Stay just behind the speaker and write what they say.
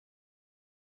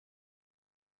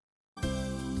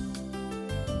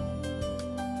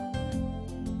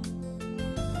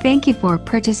Thank you for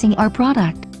purchasing our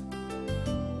product.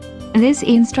 This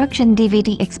instruction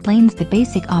DVD explains the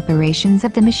basic operations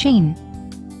of the machine.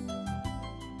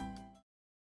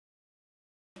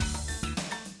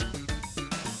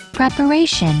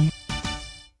 Preparation.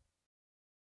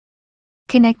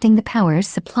 Connecting the power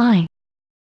supply.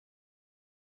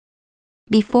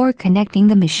 Before connecting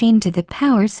the machine to the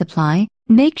power supply,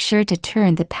 make sure to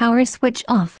turn the power switch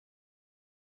off.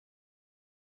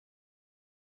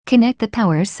 Connect the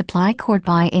power supply cord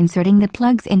by inserting the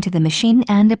plugs into the machine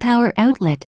and a power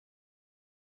outlet.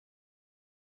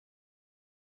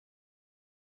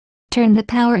 Turn the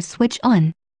power switch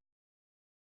on.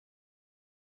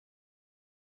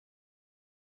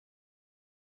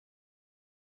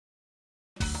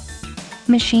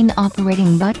 Machine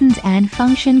operating buttons and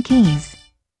function keys.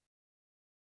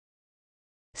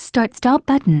 Start-stop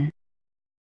button.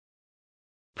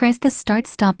 Press the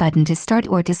start-stop button to start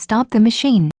or to stop the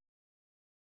machine.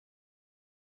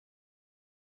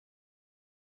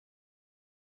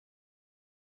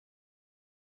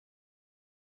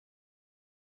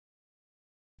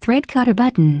 Thread cutter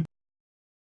button.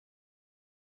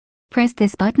 Press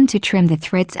this button to trim the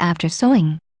threads after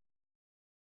sewing.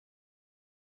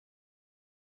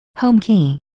 Home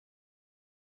key.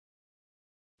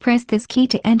 Press this key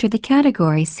to enter the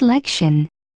category selection.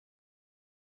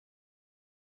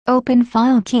 Open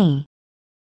file key.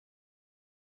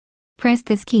 Press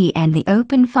this key and the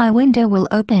open file window will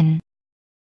open.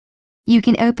 You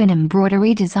can open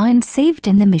embroidery designs saved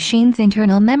in the machine's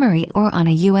internal memory or on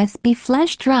a USB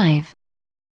flash drive.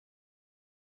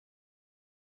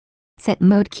 Set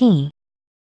mode key.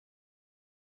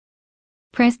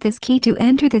 Press this key to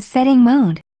enter the setting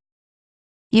mode.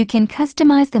 You can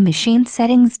customize the machine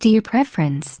settings to your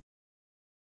preference.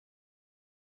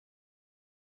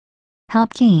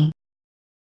 Help key.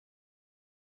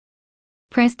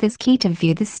 Press this key to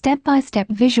view the step-by-step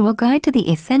visual guide to the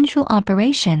essential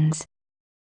operations.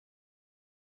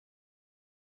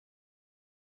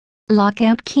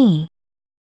 Lockout key.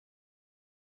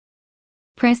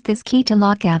 Press this key to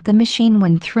lock out the machine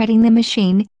when threading the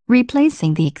machine,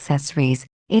 replacing the accessories,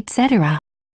 etc.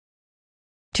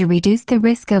 To reduce the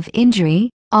risk of injury,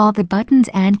 all the buttons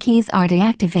and keys are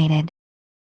deactivated.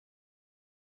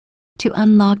 To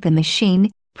unlock the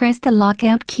machine, press the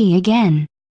lockout key again.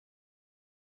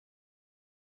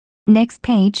 Next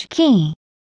page key.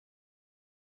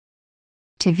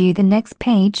 To view the next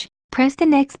page, press the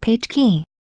next page key.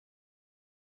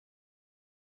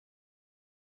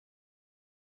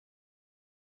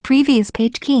 Previous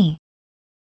page key.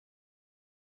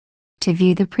 To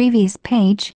view the previous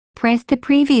page, press the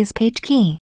previous page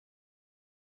key.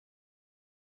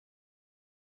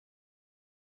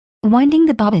 Winding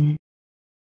the bobbin.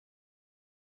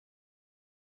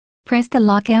 Press the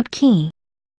lockout key.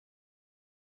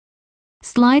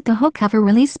 Slide the hook cover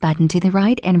release button to the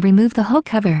right and remove the hook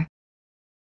cover.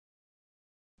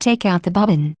 Take out the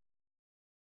bobbin.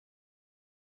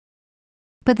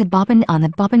 Put the bobbin on the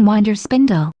bobbin winder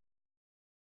spindle.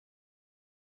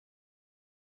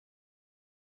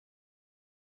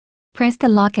 Press the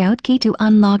lockout key to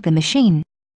unlock the machine.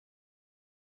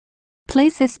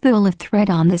 Place a spool of thread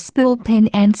on the spool pin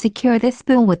and secure the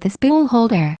spool with the spool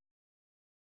holder.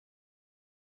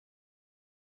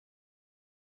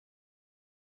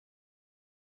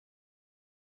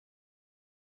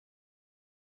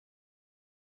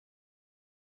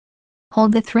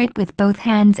 Hold the thread with both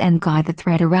hands and guide the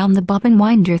thread around the bobbin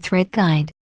winder thread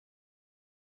guide.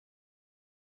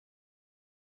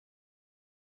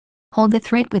 Hold the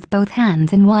thread with both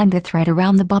hands and wind the thread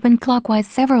around the bobbin clockwise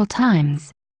several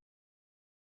times.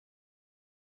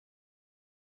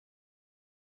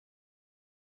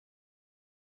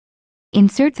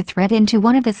 Insert the thread into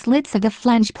one of the slits of the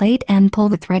flange plate and pull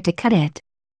the thread to cut it.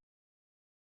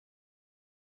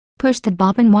 Push the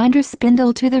bobbin winder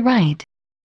spindle to the right.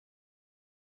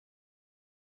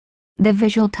 The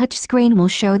visual touch screen will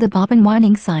show the bobbin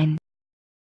winding sign.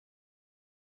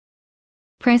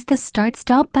 Press the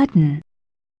Start-Stop button.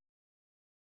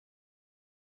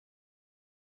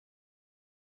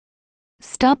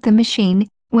 Stop the machine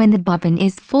when the bobbin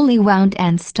is fully wound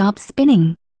and stop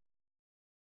spinning.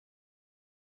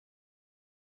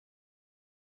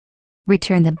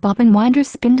 Return the bobbin winder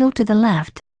spindle to the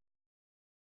left.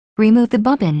 Remove the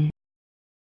bobbin.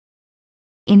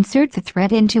 Insert the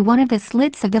thread into one of the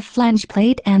slits of the flange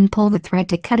plate and pull the thread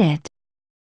to cut it.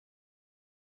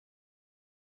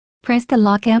 Press the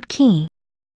lockout key.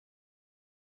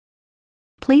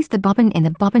 Place the bobbin in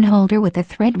the bobbin holder with the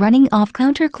thread running off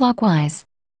counterclockwise.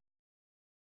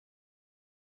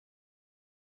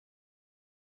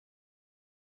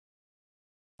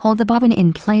 Hold the bobbin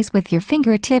in place with your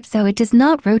fingertips so it does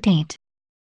not rotate.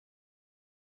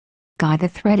 Guide the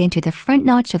thread into the front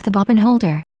notch of the bobbin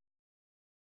holder.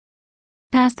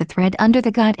 Pass the thread under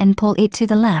the guide and pull it to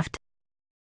the left.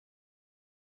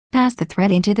 Pass the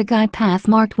thread into the guide path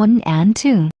marked 1 and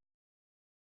 2.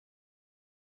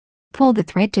 Pull the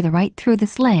thread to the right through the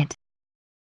slit.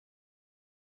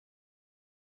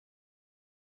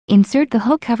 Insert the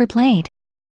hook cover plate.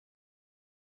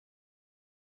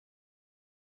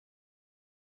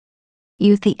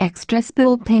 Use the extra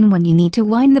spool pin when you need to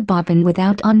wind the bobbin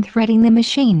without unthreading the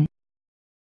machine.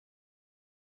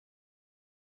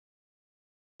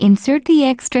 Insert the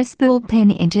extra spool pin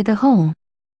into the hole.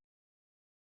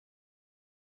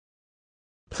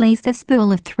 Place the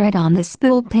spool of thread on the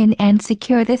spool pin and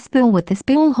secure the spool with the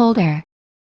spool holder.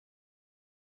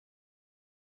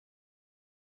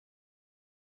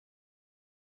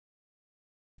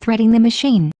 Threading the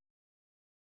machine.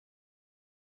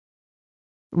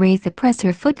 Raise the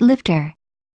presser foot lifter.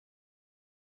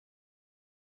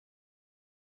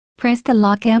 Press the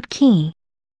lockout key.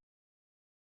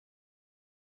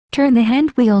 Turn the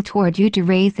hand wheel toward you to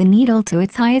raise the needle to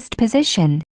its highest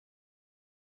position.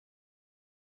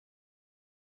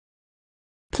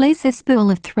 Place a spool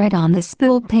of thread on the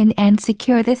spool pin and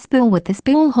secure the spool with the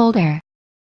spool holder.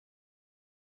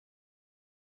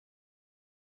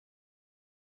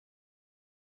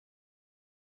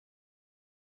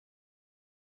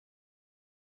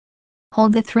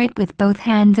 Hold the thread with both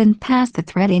hands and pass the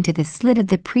thread into the slit of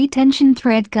the pretension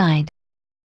thread guide.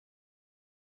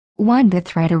 Wind the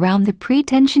thread around the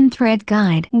pretension thread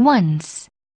guide once.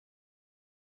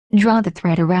 Draw the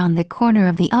thread around the corner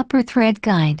of the upper thread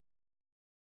guide.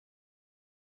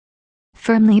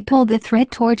 Firmly pull the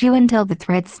thread toward you until the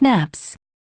thread snaps.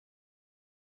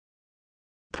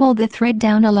 Pull the thread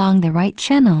down along the right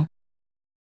channel.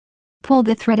 Pull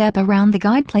the thread up around the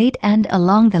guide plate and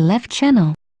along the left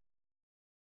channel.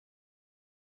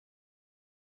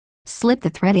 Slip the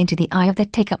thread into the eye of the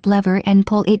take-up lever and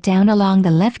pull it down along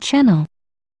the left channel.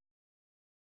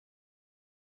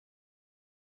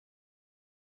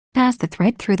 Pass the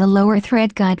thread through the lower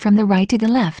thread guide from the right to the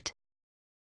left.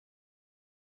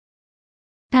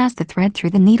 Pass the thread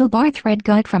through the needle bar thread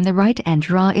guide from the right and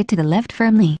draw it to the left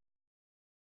firmly.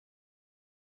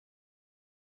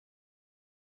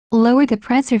 Lower the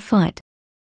presser foot.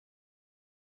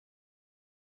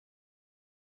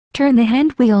 Turn the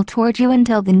hand wheel toward you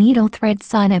until the needle thread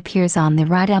sign appears on the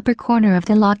right upper corner of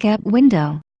the lockout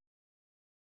window.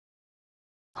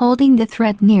 Holding the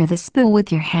thread near the spool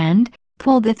with your hand,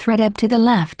 pull the thread up to the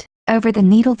left, over the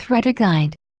needle threader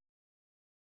guide.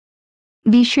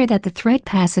 Be sure that the thread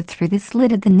passes through the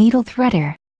slit of the needle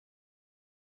threader.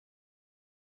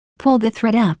 Pull the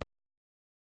thread up.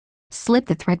 Slip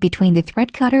the thread between the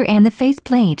thread cutter and the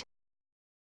faceplate.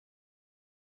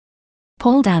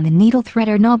 Pull down the needle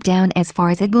threader knob down as far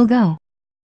as it will go.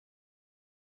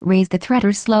 Raise the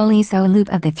threader slowly so a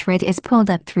loop of the thread is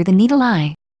pulled up through the needle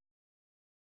eye.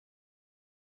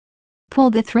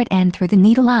 Pull the thread end through the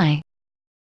needle eye.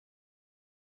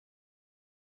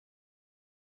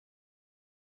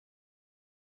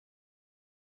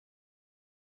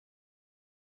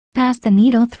 Pass the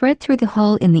needle thread through the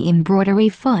hole in the embroidery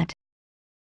foot.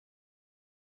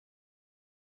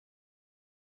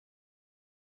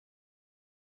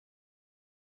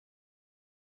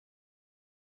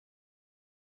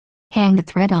 Hang the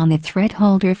thread on the thread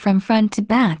holder from front to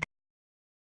back.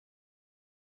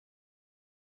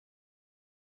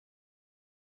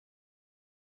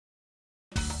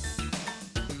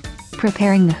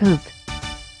 Preparing the hoop.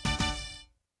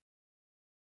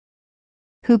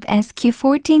 Hoop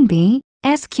SQ14B,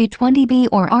 SQ20B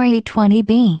or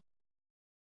RE20B.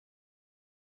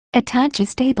 Attach a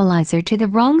stabilizer to the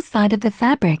wrong side of the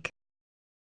fabric.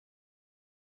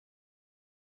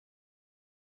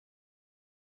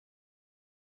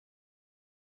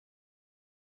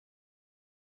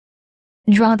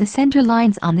 Draw the center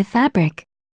lines on the fabric.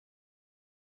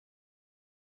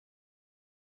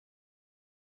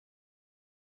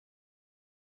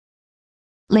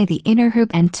 Lay the inner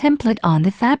hoop and template on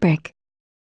the fabric.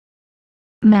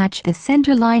 Match the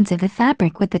center lines of the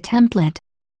fabric with the template.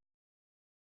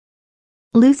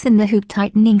 Loosen the hoop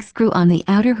tightening screw on the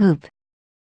outer hoop.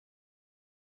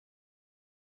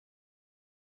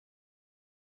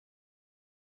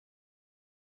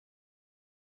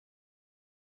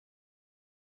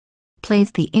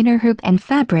 Place the inner hoop and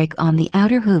fabric on the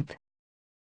outer hoop.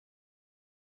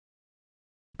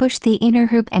 Push the inner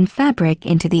hoop and fabric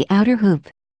into the outer hoop.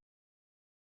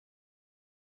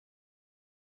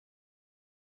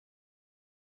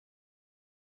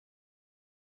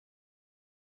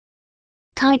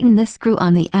 Tighten the screw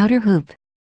on the outer hoop.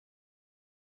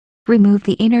 Remove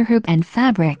the inner hoop and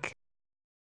fabric.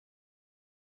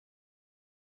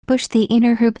 Push the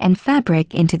inner hoop and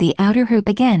fabric into the outer hoop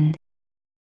again.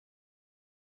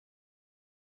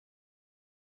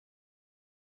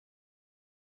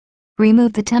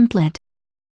 Remove the template.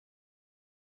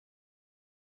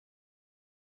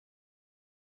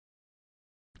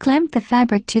 Clamp the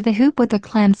fabric to the hoop with the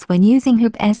clamps when using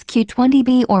hoop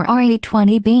SQ20B or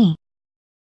RA20B.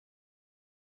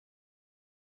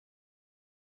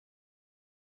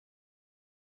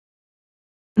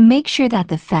 Make sure that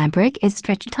the fabric is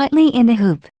stretched tightly in the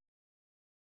hoop.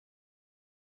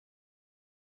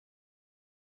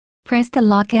 Press the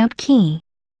lockout key.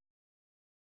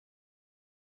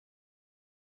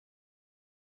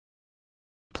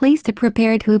 Place the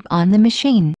prepared hoop on the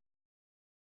machine.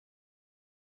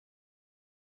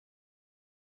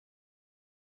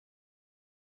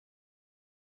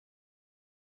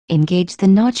 Engage the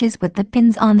notches with the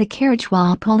pins on the carriage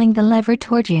while pulling the lever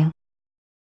toward you.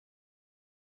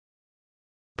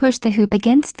 Push the hoop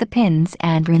against the pins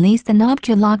and release the knob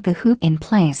to lock the hoop in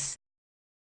place.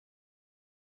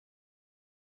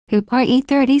 Hoop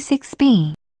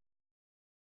RE36B.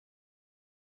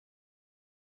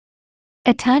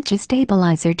 Attach a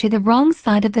stabilizer to the wrong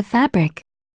side of the fabric.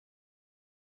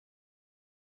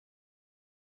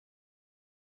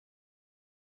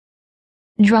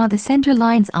 Draw the center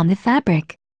lines on the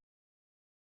fabric.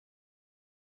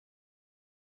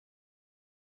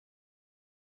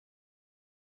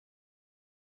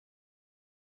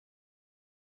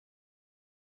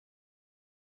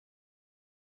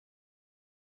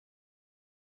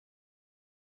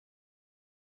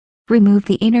 Remove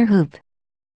the inner hoop.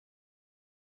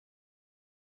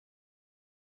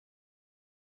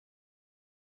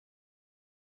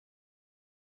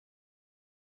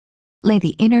 Lay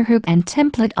the inner hoop and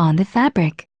template on the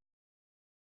fabric.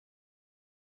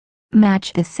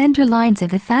 Match the center lines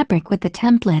of the fabric with the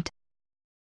template.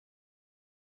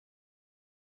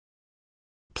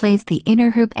 Place the inner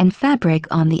hoop and fabric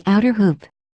on the outer hoop.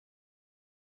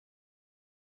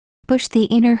 Push the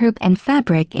inner hoop and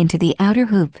fabric into the outer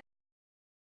hoop.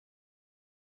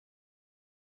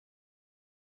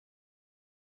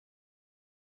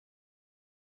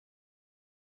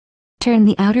 Turn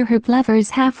the outer hoop levers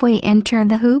halfway and turn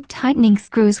the hoop tightening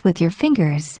screws with your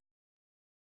fingers.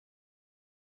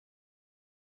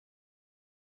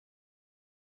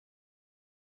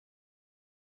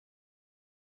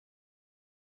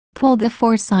 Pull the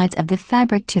four sides of the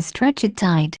fabric to stretch it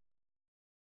tight.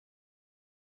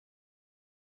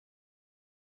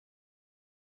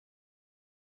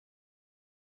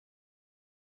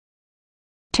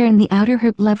 Turn the outer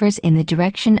hoop levers in the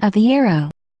direction of the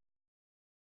arrow.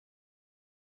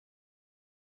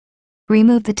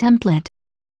 Remove the template.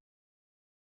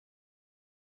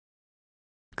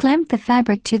 Clamp the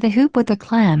fabric to the hoop with the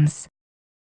clamps.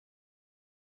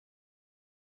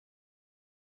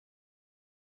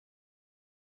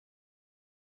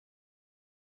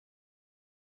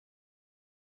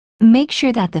 Make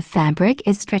sure that the fabric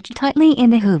is stretched tightly in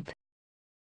the hoop.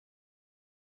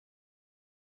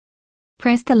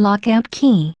 Press the lockout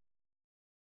key.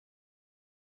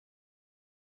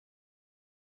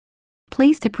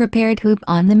 Place the prepared hoop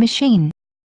on the machine.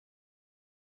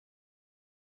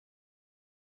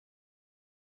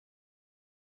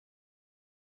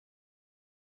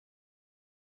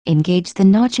 Engage the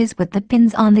notches with the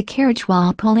pins on the carriage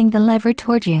while pulling the lever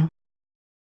toward you.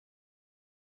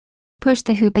 Push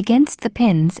the hoop against the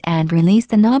pins and release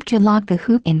the knob to lock the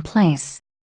hoop in place.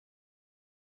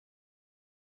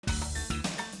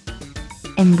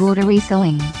 Embroidery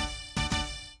sewing.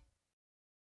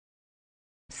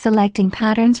 Selecting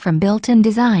patterns from built-in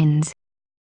designs.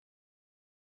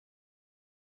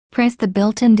 Press the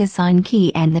built-in design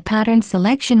key and the pattern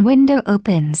selection window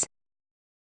opens.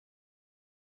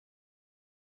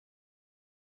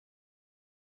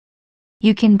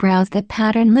 You can browse the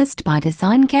pattern list by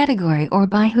design category or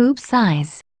by hoop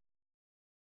size.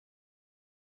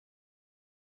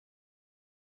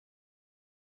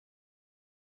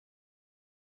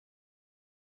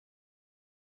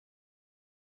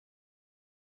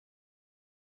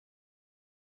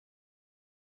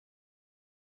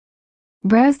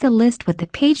 Browse the list with the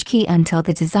page key until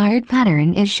the desired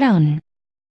pattern is shown.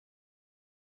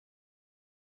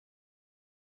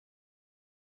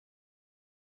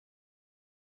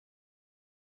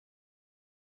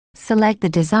 Select the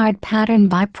desired pattern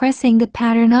by pressing the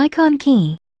pattern icon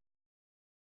key.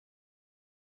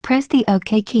 Press the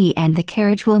OK key and the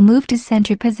carriage will move to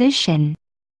center position.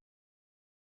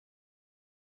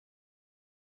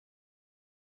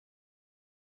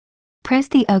 Press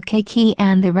the OK key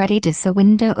and the Ready to Sew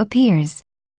window appears.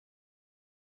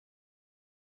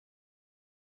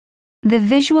 The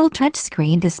visual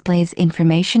touchscreen displays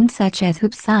information such as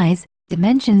hoop size,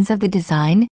 dimensions of the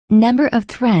design, number of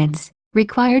threads,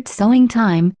 required sewing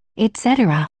time,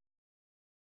 etc.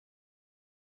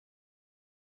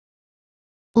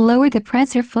 Lower the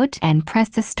presser foot and press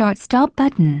the Start-Stop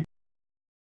button.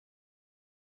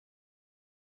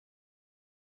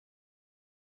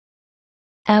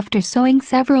 After sewing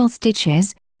several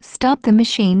stitches, stop the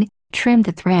machine, trim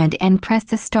the thread and press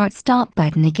the Start-Stop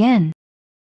button again.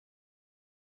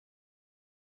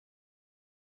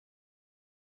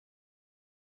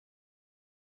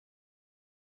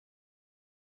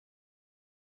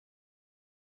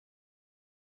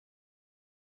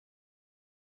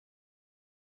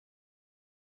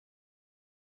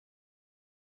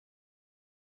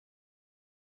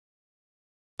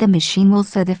 The machine will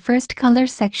sew the first color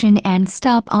section and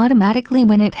stop automatically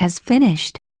when it has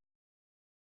finished.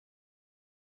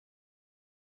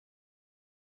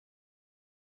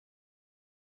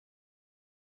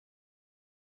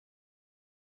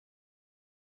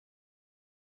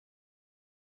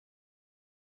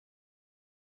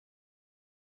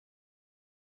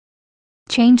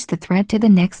 Change the thread to the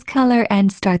next color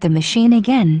and start the machine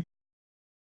again.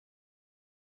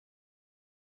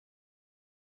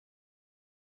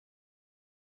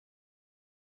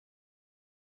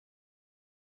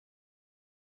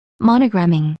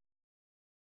 Monogramming.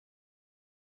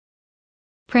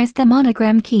 Press the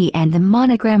monogram key and the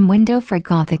monogram window for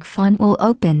Gothic font will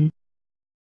open.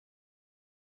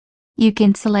 You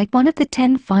can select one of the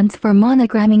 10 fonts for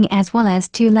monogramming as well as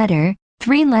 2-letter,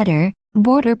 3-letter,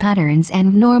 border patterns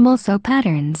and normal sew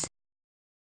patterns.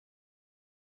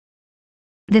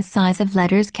 The size of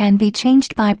letters can be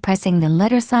changed by pressing the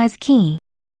letter size key.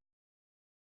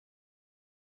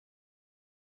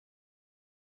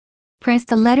 Press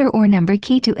the letter or number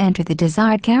key to enter the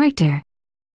desired character.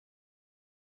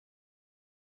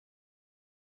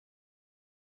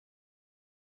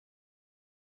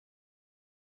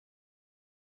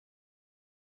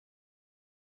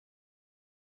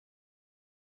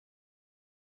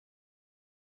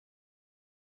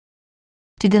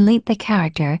 To delete the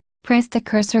character, press the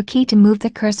cursor key to move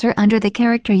the cursor under the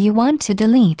character you want to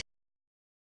delete.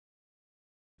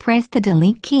 Press the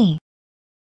delete key.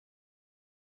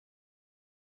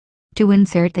 To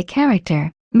insert the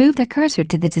character, move the cursor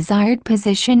to the desired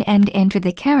position and enter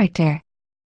the character.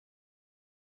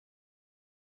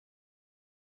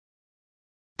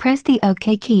 Press the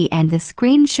OK key and the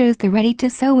screen shows the Ready to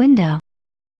Sew window.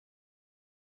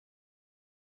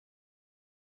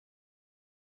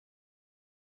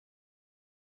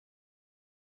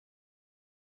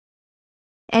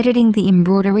 Editing the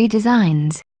embroidery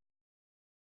designs.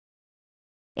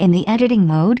 In the editing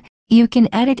mode, you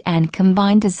can edit and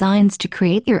combine designs to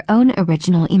create your own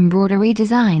original embroidery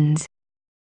designs.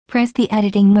 Press the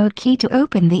editing mode key to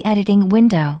open the editing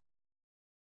window.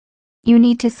 You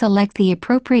need to select the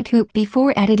appropriate hoop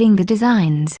before editing the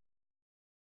designs.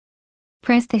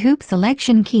 Press the hoop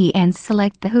selection key and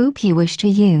select the hoop you wish to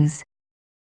use.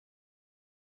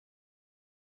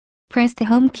 Press the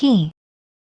home key.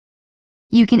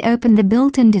 You can open the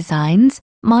built-in designs,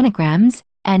 monograms,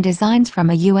 and designs from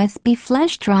a USB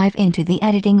flash drive into the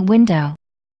editing window.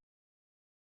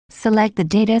 Select the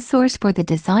data source for the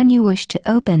design you wish to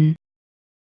open.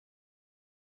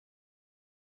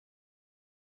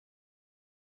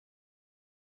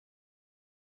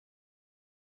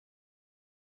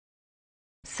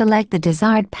 Select the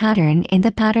desired pattern in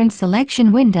the pattern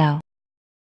selection window.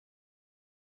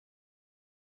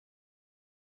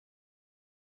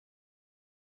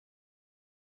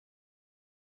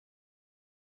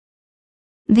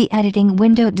 The editing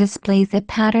window displays the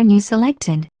pattern you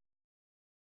selected.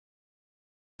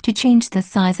 To change the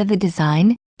size of the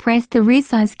design, press the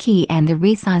resize key and the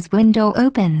resize window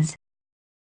opens.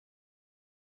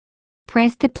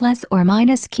 Press the plus or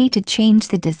minus key to change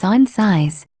the design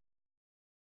size.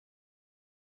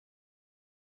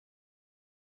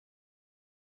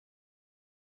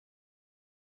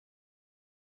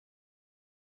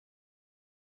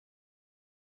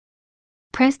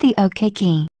 Press the OK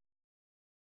key.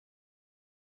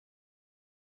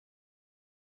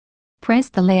 Press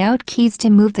the layout keys to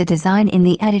move the design in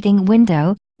the editing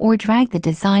window, or drag the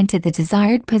design to the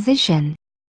desired position.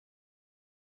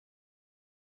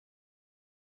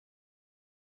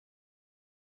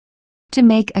 To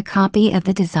make a copy of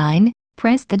the design,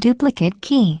 press the duplicate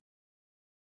key.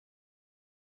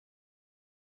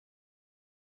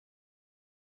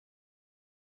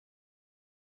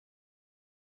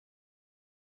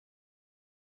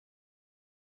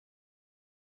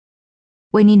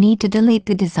 When you need to delete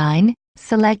the design,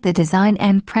 select the design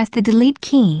and press the delete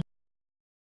key.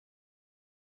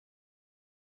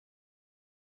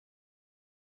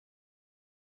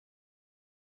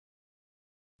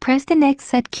 Press the next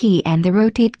set key and the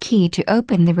rotate key to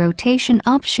open the rotation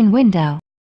option window.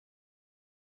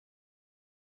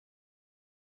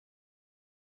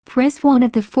 Press one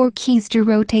of the four keys to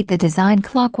rotate the design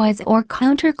clockwise or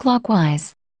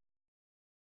counterclockwise.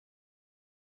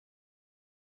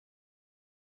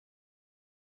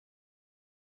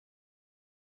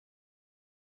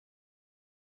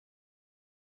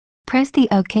 Press the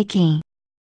OK key.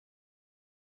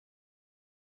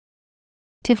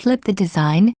 To flip the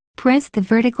design, press the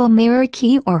vertical mirror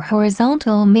key or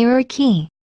horizontal mirror key.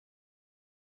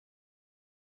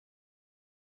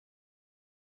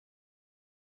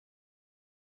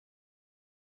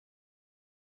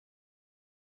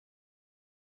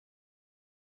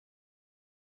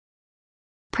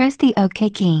 Press the OK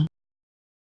key.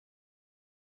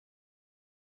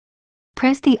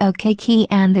 Press the OK key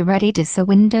and the Ready to Sew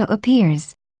window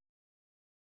appears.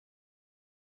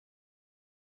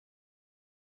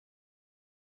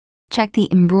 Check the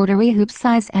embroidery hoop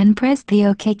size and press the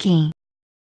OK key.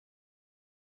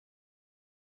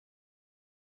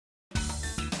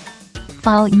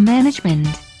 File management.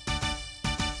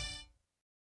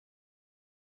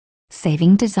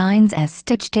 Saving designs as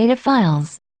stitch data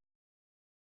files.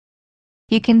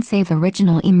 You can save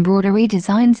original embroidery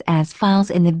designs as files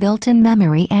in the built-in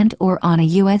memory and/or on a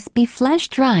USB flash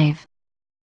drive.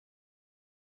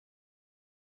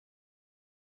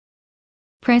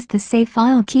 Press the Save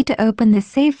File key to open the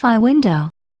Save File window.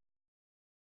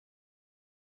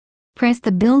 Press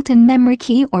the built-in memory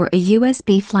key or a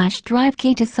USB flash drive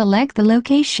key to select the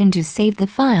location to save the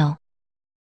file.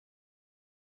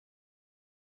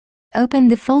 Open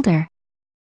the folder.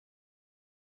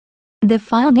 The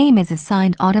file name is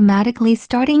assigned automatically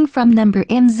starting from number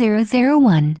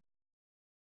M001.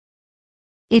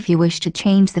 If you wish to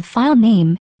change the file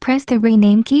name, press the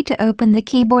Rename key to open the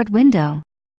keyboard window.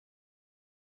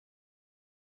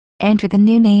 Enter the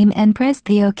new name and press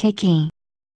the OK key.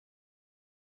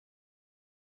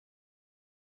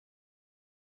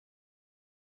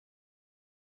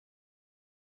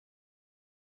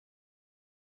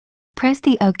 Press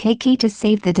the OK key to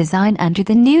save the design under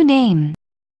the new name.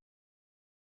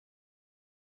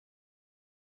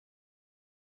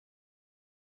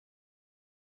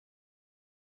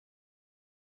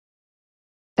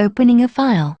 Opening a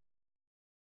file.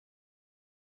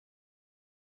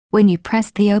 When you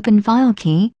press the Open File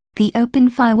key, the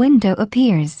Open File window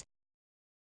appears.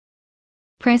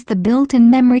 Press the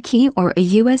built-in memory key or a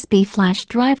USB flash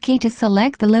drive key to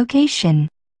select the location.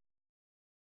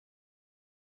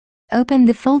 Open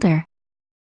the folder.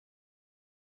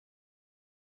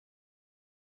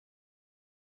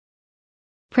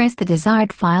 Press the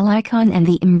desired file icon and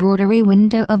the embroidery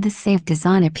window of the saved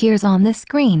design appears on the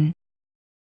screen.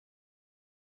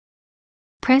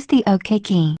 Press the OK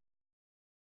key.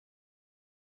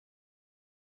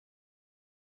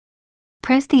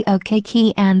 Press the OK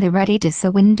key and the Ready to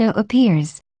Sew window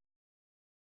appears.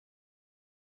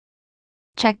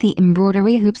 Check the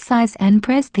embroidery hoop size and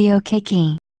press the OK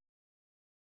key.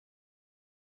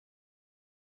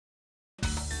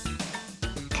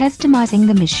 Customizing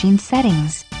the machine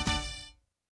settings.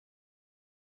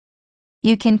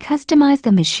 You can customize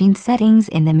the machine settings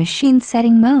in the machine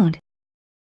setting mode.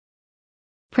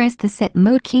 Press the Set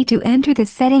Mode key to enter the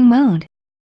setting mode.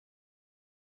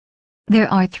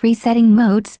 There are 3 setting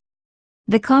modes: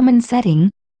 the Common setting,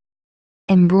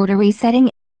 Embroidery setting,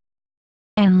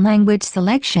 and Language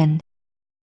selection.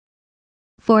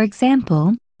 For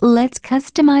example, let's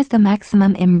customize the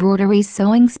maximum embroidery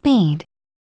sewing speed.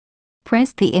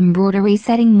 Press the Embroidery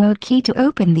setting mode key to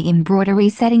open the Embroidery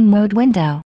setting mode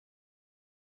window.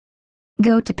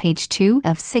 Go to page 2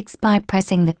 of 6 by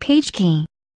pressing the Page key.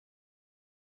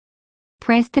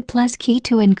 Press the plus key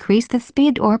to increase the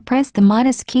speed or press the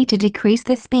minus key to decrease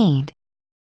the speed.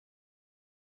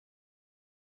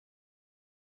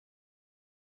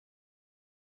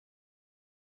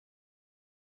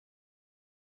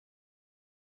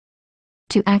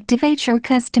 To activate your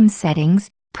custom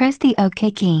settings, press the OK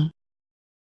key.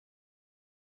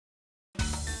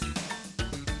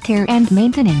 Care and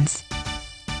maintenance.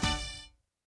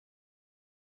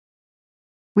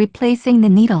 Replacing the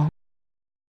needle.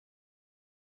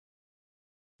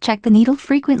 Check the needle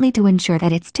frequently to ensure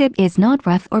that its tip is not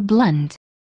rough or blunt.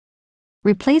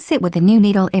 Replace it with a new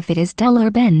needle if it is dull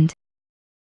or bent.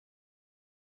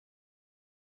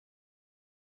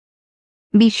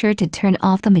 Be sure to turn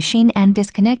off the machine and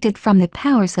disconnect it from the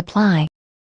power supply.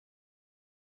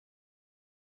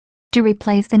 To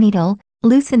replace the needle,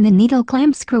 loosen the needle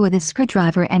clamp screw with a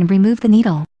screwdriver and remove the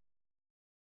needle.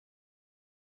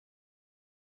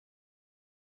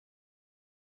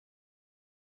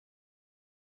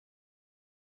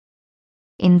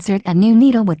 Insert a new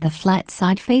needle with the flat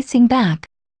side facing back.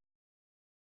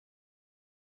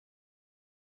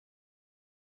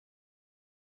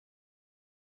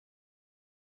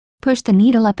 Push the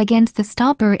needle up against the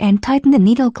stopper and tighten the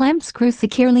needle clamp screw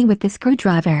securely with the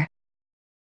screwdriver.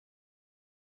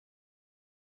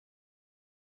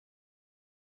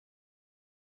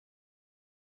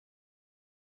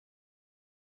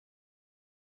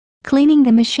 Cleaning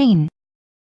the machine.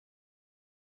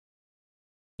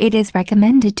 It is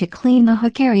recommended to clean the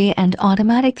hook area and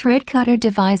automatic thread cutter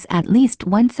device at least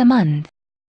once a month.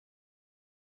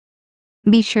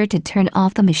 Be sure to turn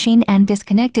off the machine and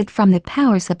disconnect it from the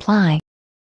power supply.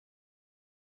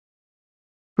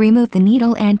 Remove the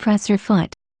needle and presser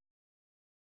foot.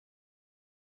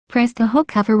 Press the hook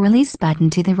cover release button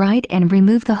to the right and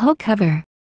remove the hook cover.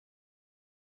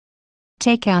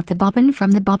 Take out the bobbin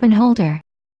from the bobbin holder.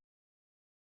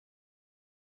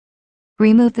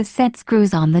 Remove the set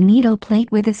screws on the needle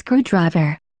plate with a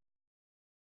screwdriver.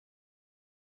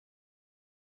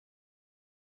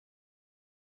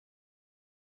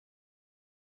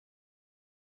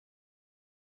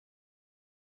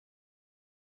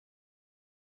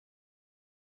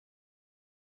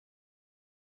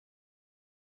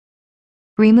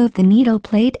 Remove the needle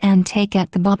plate and take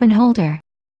out the bobbin holder.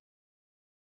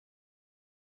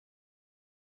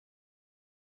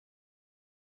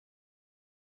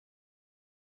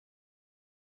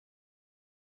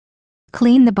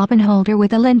 Clean the bobbin holder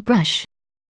with a lint brush.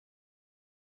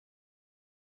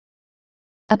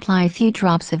 Apply a few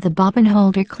drops of the bobbin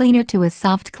holder cleaner to a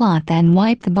soft cloth and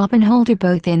wipe the bobbin holder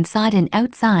both inside and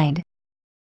outside.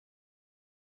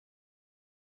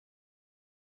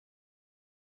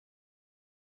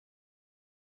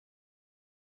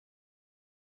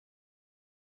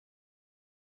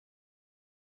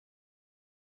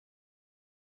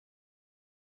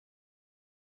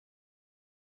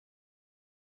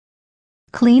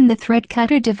 Clean the thread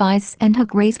cutter device and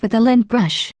hook race with a lint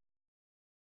brush.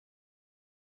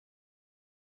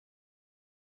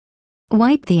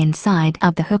 Wipe the inside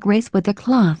of the hook race with a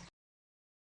cloth.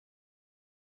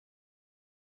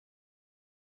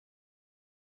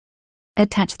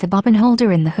 Attach the bobbin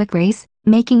holder in the hook race,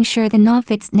 making sure the knob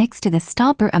fits next to the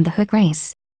stopper of the hook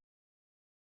race.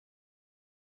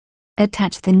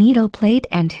 Attach the needle plate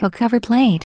and hook cover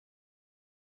plate.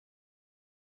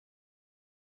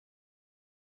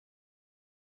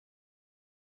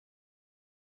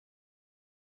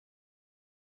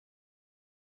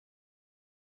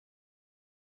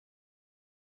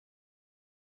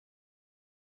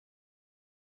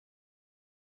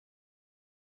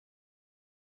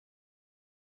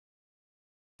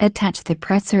 Attach the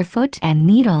presser foot and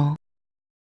needle.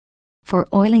 For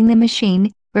oiling the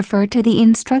machine, refer to the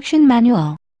instruction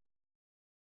manual.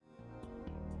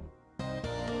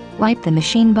 Wipe the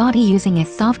machine body using a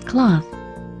soft cloth.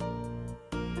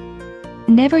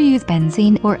 Never use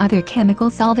benzene or other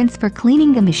chemical solvents for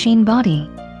cleaning the machine body.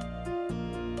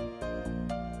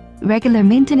 Regular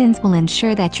maintenance will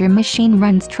ensure that your machine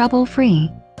runs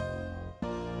trouble-free.